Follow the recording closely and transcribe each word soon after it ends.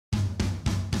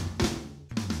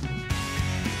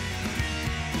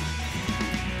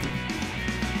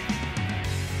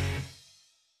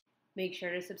Make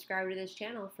sure to subscribe to this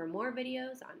channel for more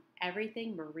videos on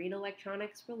everything marine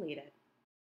electronics related.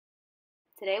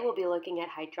 Today we'll be looking at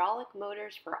hydraulic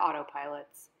motors for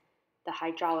autopilots. The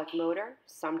hydraulic motor,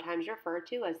 sometimes referred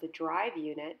to as the drive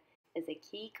unit, is a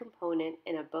key component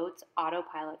in a boat's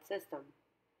autopilot system.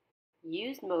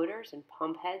 Used motors and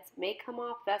pump heads may come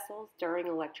off vessels during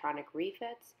electronic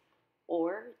refits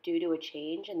or due to a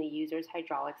change in the user's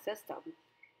hydraulic system.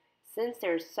 Since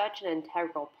there's such an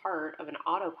integral part of an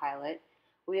autopilot,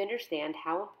 we understand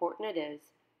how important it is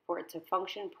for it to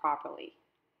function properly.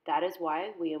 That is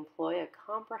why we employ a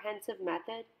comprehensive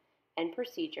method and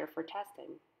procedure for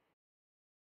testing.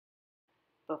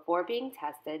 Before being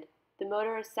tested, the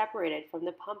motor is separated from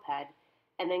the pump head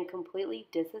and then completely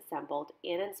disassembled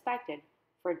and inspected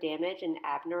for damage and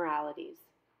abnormalities.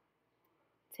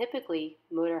 Typically,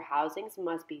 motor housings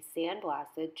must be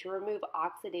sandblasted to remove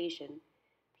oxidation,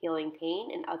 peeling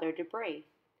paint and other debris.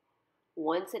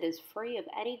 Once it is free of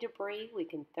any debris, we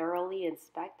can thoroughly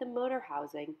inspect the motor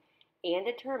housing and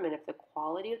determine if the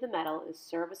quality of the metal is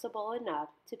serviceable enough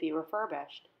to be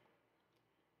refurbished.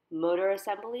 Motor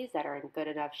assemblies that are in good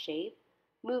enough shape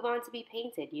move on to be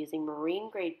painted using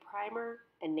marine-grade primer,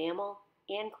 enamel,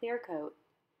 and clear coat.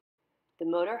 The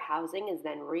motor housing is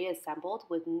then reassembled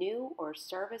with new or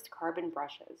serviced carbon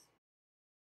brushes.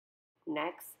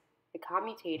 Next, the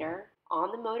commutator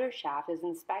on the motor shaft is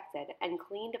inspected and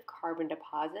cleaned of carbon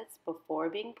deposits before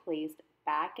being placed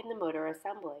back in the motor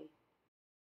assembly.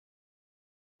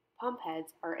 Pump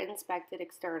heads are inspected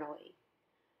externally.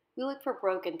 We look for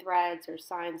broken threads or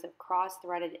signs of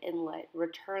cross-threaded inlet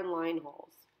return line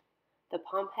holes. The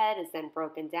pump head is then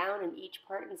broken down and each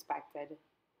part inspected.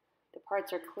 The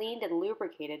parts are cleaned and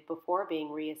lubricated before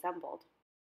being reassembled.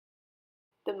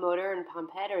 The motor and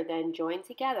pump head are then joined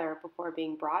together before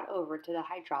being brought over to the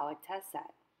hydraulic test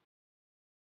set.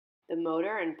 The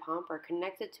motor and pump are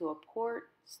connected to a port,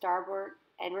 starboard,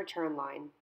 and return line.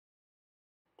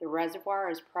 The reservoir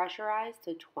is pressurized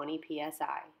to 20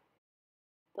 psi.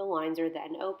 The lines are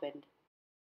then opened.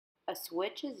 A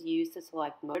switch is used to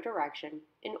select motor direction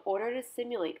in order to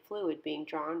simulate fluid being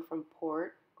drawn from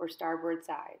port or starboard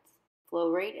sides. Flow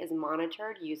rate is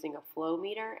monitored using a flow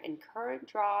meter and current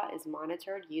draw is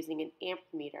monitored using an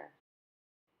ammeter.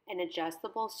 An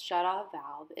adjustable shutoff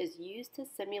valve is used to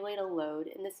simulate a load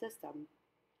in the system,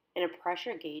 and a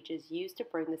pressure gauge is used to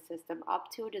bring the system up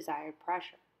to a desired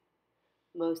pressure.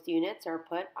 Most units are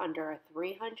put under a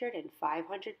 300 and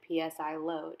 500 psi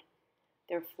load.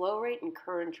 Their flow rate and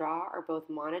current draw are both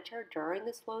monitored during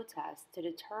the flow test to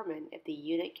determine if the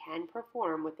unit can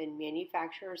perform within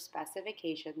manufacturer's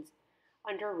specifications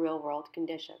under real-world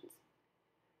conditions.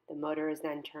 The motor is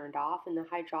then turned off and the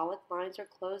hydraulic lines are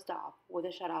closed off with a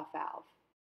shutoff valve.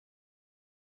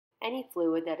 Any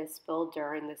fluid that is spilled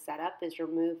during the setup is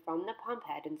removed from the pump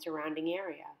head and surrounding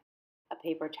area. A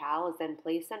paper towel is then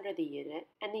placed under the unit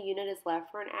and the unit is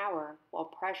left for an hour while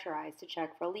pressurized to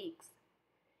check for leaks.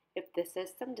 If the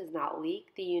system does not leak,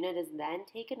 the unit is then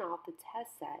taken off the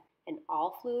test set and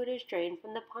all fluid is drained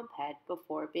from the pump head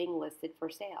before being listed for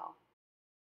sale.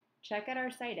 Check out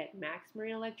our site at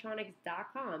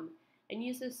maxmarineenelectronics.com and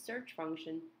use the search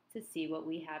function to see what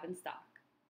we have in stock.